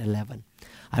 2011.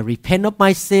 I repent of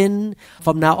my sin.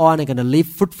 From now on, I'm going to live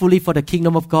fruitfully for the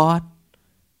kingdom of God.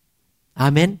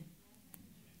 Amen.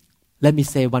 Let me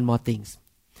say one more thing.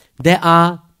 There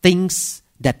are things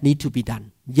that need to be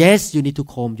done. Yes, you need to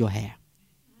comb your hair.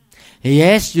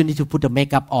 Yes, you need to put the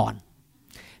makeup on.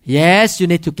 Yes, you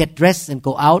need to get dressed and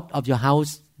go out of your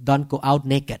house. Don't go out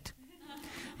naked.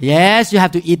 Yes, you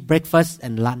have to eat breakfast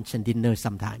and lunch and dinner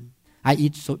sometime. I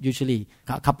eat usually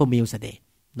a couple meals a day,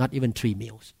 not even 3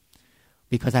 meals,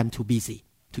 because I'm too busy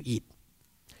to eat.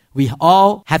 We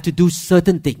all have to do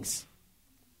certain things.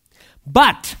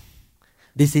 But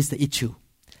this is the issue.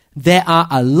 There are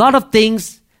a lot of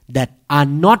things that are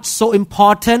not so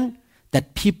important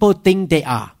that people think they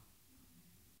are.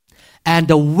 And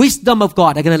the wisdom of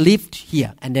God, I'm going to leave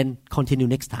here and then continue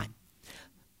next time.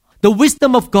 The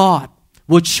wisdom of God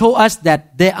will show us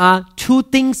that there are 2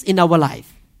 things in our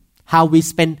life, how we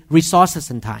spend resources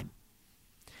and time.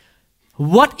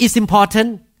 What is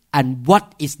important and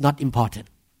what is not important.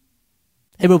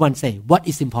 Everyone say, what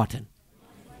is important?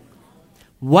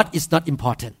 What is not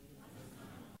important?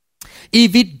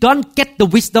 If we don't get the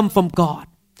wisdom from God,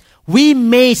 we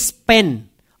may spend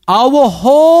our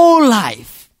whole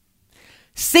life,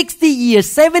 60 years,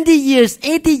 70 years,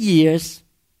 80 years,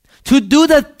 to do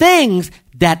the things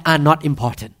that are not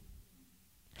important.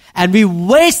 And we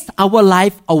waste our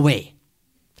life away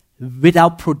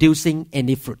without producing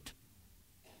any fruit.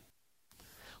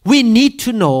 We need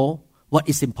to know what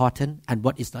is important and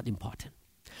what is not important.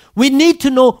 We need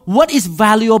to know what is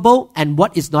valuable and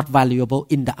what is not valuable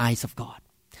in the eyes of God.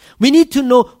 We need to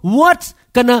know what's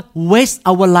gonna waste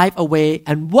our life away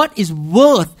and what is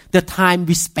worth the time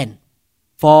we spend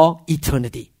for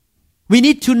eternity. We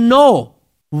need to know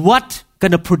what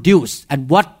gonna produce and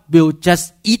what will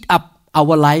just eat up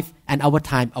our life and our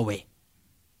time away.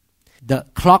 The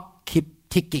clock keep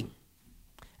ticking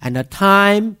and the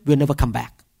time will never come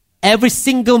back. Every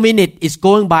single minute is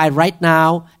going by right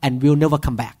now and will never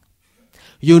come back.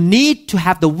 You need to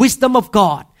have the wisdom of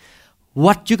God.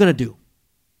 What you gonna do?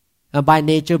 By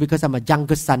nature, because I'm a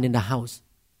younger son in the house,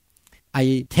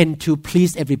 I tend to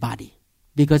please everybody.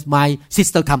 Because my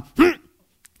sister come,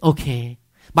 okay.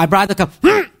 My brother come,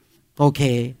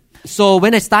 okay. So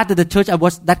when I started the church, I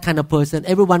was that kind of person.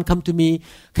 Everyone come to me,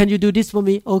 can you do this for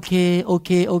me? Okay.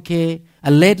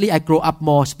 And lately I grow up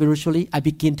more spiritually. I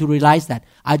begin to realize that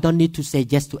I don't need to say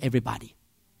yes to everybody.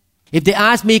 If they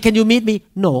ask me, can you meet me?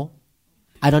 No,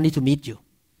 I don't need to meet you.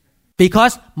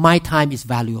 Because my time is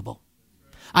valuable.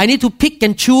 I need to pick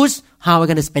and choose how I'm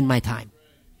going to spend my time.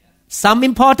 Some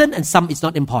important and some is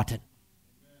not important.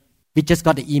 We just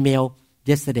got the email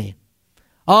yesterday.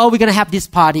 Oh, we're going to have this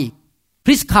party.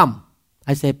 Please come.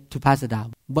 I said to Pastor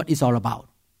Dow, what is all about?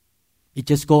 You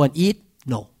just go and eat?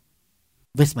 No.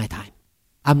 Waste my time.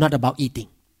 I'm not about eating.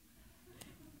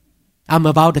 I'm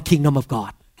about the kingdom of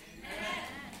God.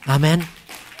 Amen.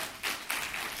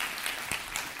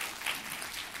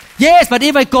 Yes, but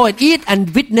if I go and eat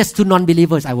and witness to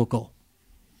non-believers, I will go.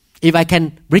 If I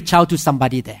can reach out to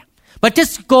somebody there. But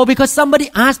just go because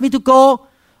somebody asked me to go,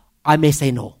 I may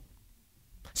say no.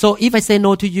 So if I say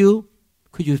no to you,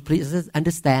 could you please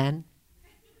understand?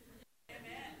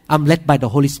 I'm led by the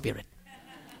Holy Spirit.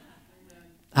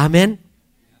 Amen.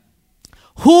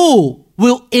 Who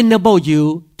will enable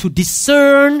you to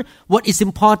discern what is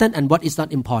important and what is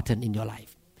not important in your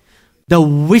life? The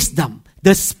wisdom,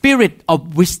 the spirit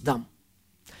of wisdom.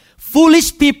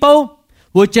 Foolish people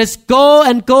will just go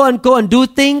and do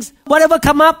things. Whatever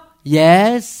come up,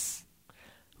 yes.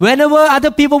 Whenever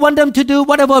other people want them to do,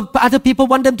 whatever other people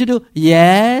want them to do,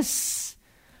 yes.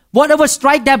 Whatever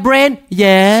strike their brain,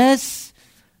 yes.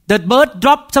 The bird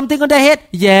drop something on their head,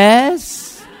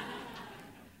 yes.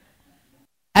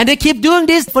 And they keep doing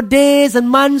this for days and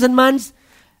months and months.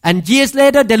 And years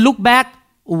later, they look back,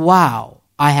 wow,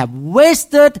 I have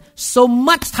wasted so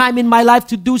much time in my life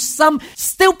to do some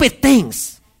stupid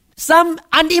things. some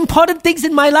unimportant things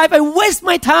in my life. I waste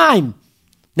my time.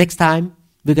 Next time,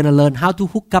 we're going to learn how to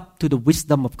hook up to the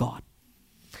wisdom of God.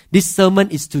 This sermon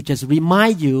is to just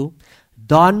remind you,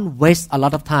 don't waste a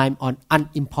lot of time on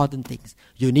unimportant things.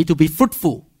 You need to be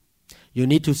fruitful. You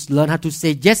need to learn how to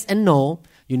say yes and no.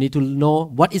 You need to know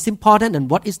what is important and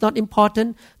what is not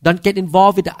important. Don't get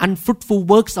involved with the unfruitful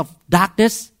works of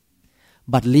darkness,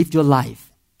 but live your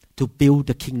life to build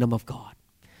the kingdom of God.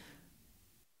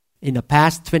 In the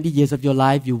past 20 years of your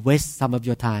life, you waste some of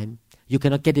your time. You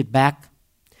cannot get it back.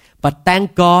 But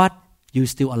thank God you're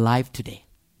still alive today.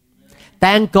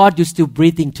 Thank God you're still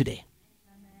breathing today.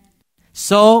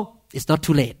 So, it's not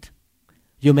too late.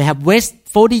 You may have wasted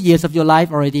 40 years of your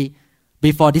life already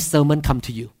before this sermon come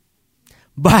to you.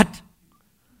 But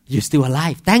you're still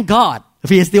alive. Thank God.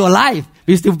 We are still alive.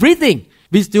 We're still breathing.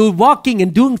 We're still walking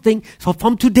and doing things. So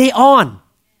from today on,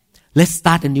 let's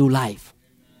start a new life.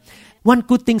 One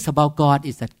good thing about God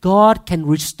is that God can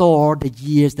restore the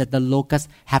years that the locusts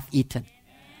have eaten.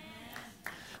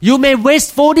 You may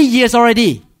waste 40 years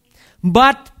already,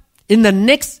 but in the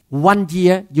next 1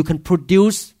 year, you can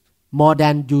produce more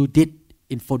than you did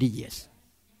in 40 years.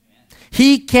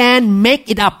 He can make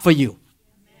it up for you.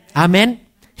 Amen.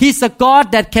 He's a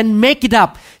God that can make it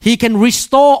up. He can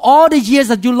restore all the years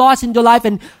that you lost in your life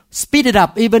and speed it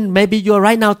up. Even maybe you're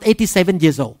right now 87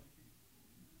 years old.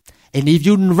 And if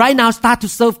you right now start to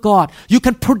serve God, you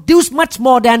can produce much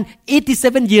more than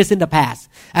 87 years in the past.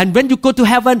 And when you go to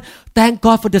heaven, thank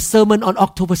God for the sermon on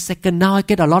October 2nd. Now I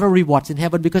get a lot of rewards in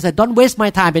heaven because I don't waste my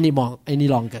time any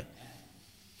longer.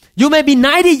 You may be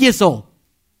 90 years old,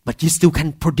 but you still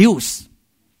can produce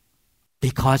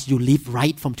because you live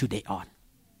right from today on.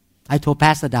 I told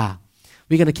Pastor Da,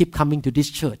 we're going to keep coming to this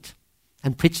church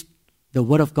and preach the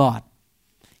Word of God.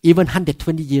 Even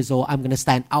 120 years old, I'm going to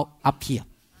stand up here.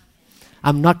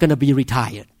 I'm not going to be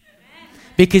retired.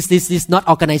 Because this is not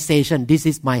organization. This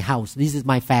is my house. This is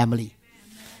my family.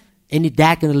 Any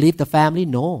dad going to leave the family?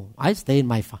 No. I stay in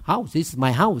my house. This is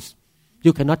my house.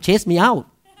 You cannot chase me out.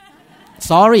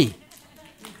 Sorry.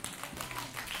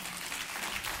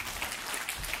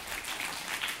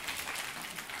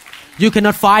 You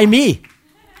cannot fire me.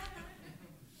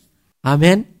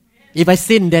 Amen. If I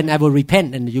sin, then I will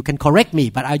repent and you can correct me.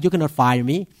 But you cannot fire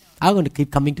me. I'm going to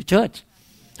keep coming to church.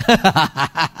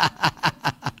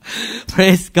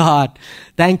 Praise God.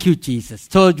 Thank you, Jesus.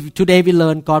 So today we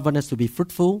learn God wants us to be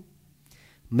fruitful.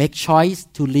 Make choice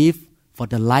to live for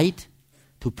the light,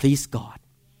 to please God.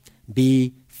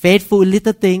 Be faithful in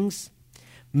little things.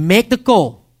 Make the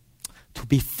goal to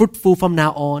be fruitful from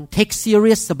now on. Take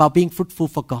serious about being fruitful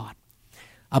for God.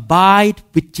 Abide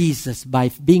with Jesus by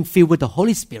being filled with the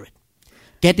Holy Spirit.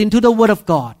 Get into the Word of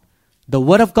God. The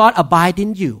Word of God abide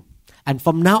in you. And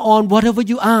from now on, whatever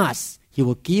you ask, He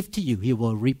will give to you. He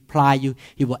will reply you.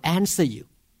 He will answer you.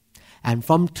 And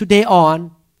from today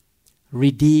on,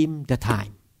 redeem the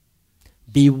time.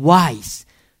 Be wise.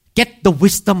 Get the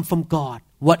wisdom from God.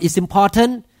 What is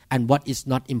important and what is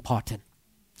not important.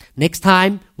 Next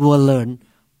time, we will learn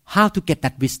how to get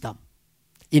that wisdom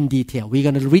in detail.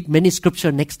 We're going to read many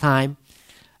scriptures next time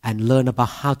and learn about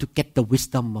how to get the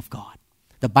wisdom of God.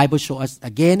 The Bible shows us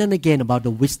again and again about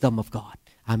the wisdom of God.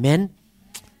 Amen.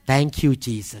 Thank you,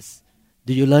 Jesus.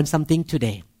 Do you learn something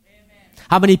today? Amen.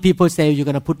 How many people say you're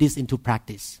going to put this into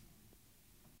practice?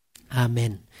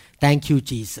 Amen. Thank you,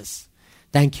 Jesus.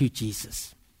 Thank you,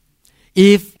 Jesus.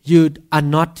 If you are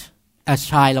not a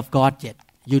child of God yet,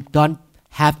 you don't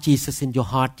have Jesus in your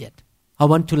heart yet, I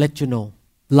want to let you know,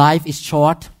 life is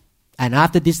short, and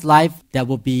after this life, there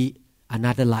will be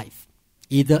another life,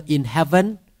 either in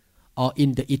heaven or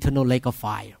in the eternal lake of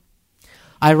fire.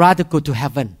 I'd rather go to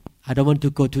heaven. I don't want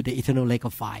to go to the eternal lake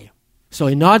of fire. So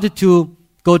in order to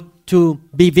go to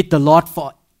be with the Lord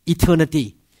for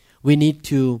eternity, we need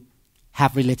to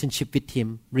have relationship with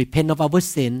Him, repent of our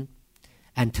sin,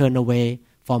 and turn away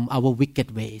from our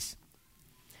wicked ways.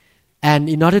 And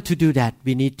in order to do that,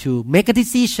 we need to make a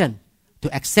decision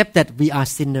to accept that we are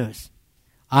sinners.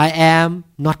 I am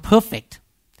not perfect,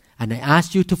 and I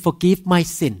ask you to forgive my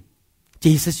sin.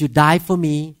 Jesus, you died for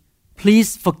me.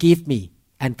 Please forgive me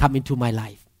and come into my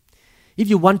life. If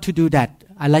you want to do that,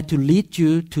 I'd like to lead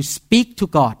you to speak to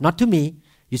God, not to me.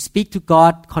 You speak to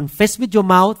God, confess with your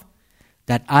mouth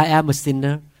that I am a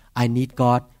sinner. I need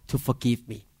God to forgive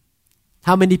me.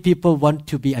 How many people want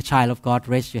to be a child of God?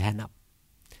 Raise your hand up.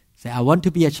 Say, I want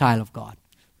to be a child of God.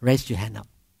 Raise your hand up.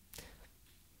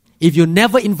 If you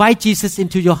never invite Jesus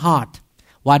into your heart,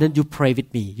 why don't you pray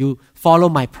with me? You follow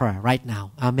my prayer right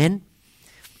now. Amen.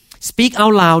 Speak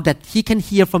out loud that He can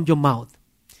hear from your mouth.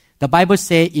 The Bible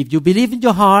says if you believe in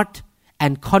your heart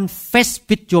and confess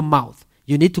with your mouth,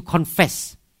 you need to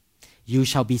confess. you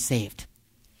shall be saved.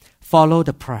 Follow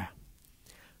the prayer.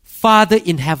 Father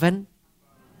in heaven,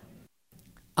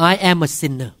 I am a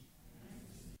sinner.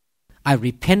 I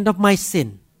repent of my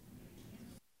sin.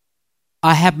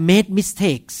 I have made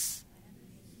mistakes.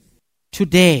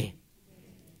 Today,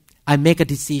 I make a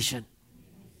decision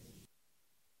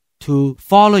to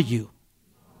follow you,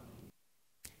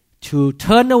 to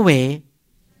turn away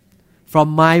from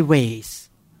my ways,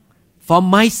 from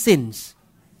my sins.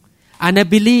 And I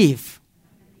believe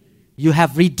you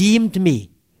have redeemed me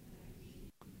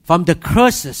from the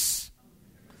curses,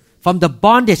 from the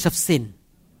bondage of sin,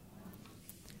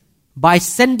 by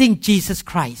sending Jesus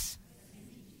Christ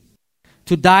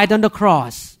to die on the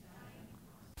cross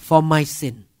for my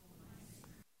sin.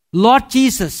 Lord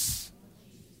Jesus,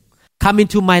 come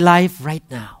into my life right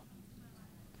now.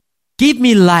 Give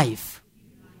me life.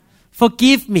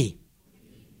 Forgive me.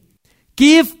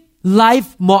 Give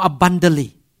life more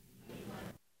abundantly.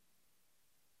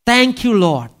 Thank you,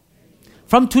 Lord.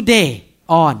 From today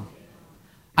on,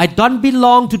 I don't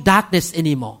belong to darkness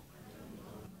anymore.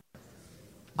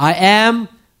 I am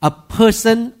a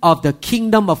person of the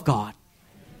kingdom of God.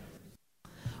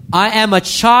 I am a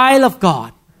child of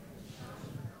God.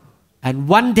 And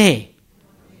one day,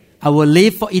 I will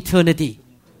live for eternity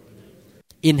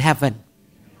in heaven.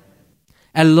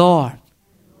 And Lord,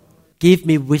 give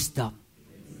me wisdom,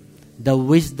 the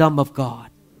wisdom of God,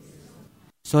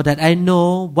 so that I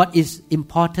know what is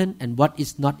important and what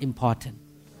is not important.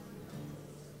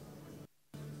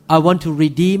 I want to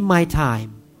redeem my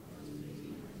time.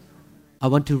 I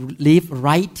want to live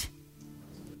right.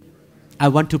 I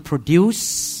want to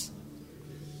produce,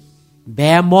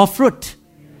 bear more fruit,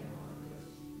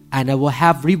 and I will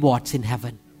have rewards in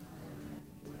heaven.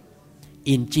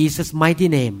 In Jesus' mighty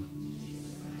name,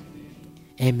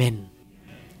 amen.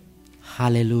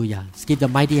 Hallelujah. Let's give the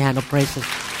mighty hand of praise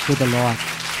to the Lord.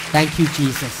 Thank you,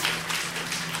 Jesus.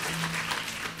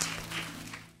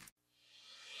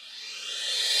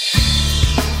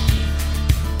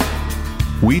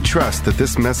 We trust that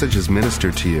this message is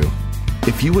ministered to you.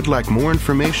 If you would like more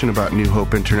information about New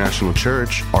Hope International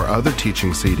Church or other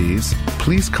teaching CDs,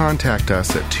 please contact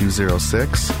us at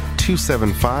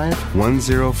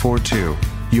 206-275-1042.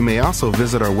 You may also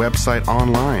visit our website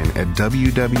online at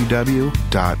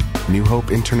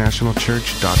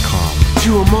www.newhopeinternationalchurch.com.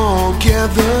 To 'em all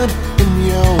gathered in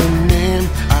your name,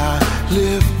 I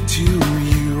lift to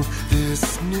you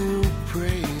this new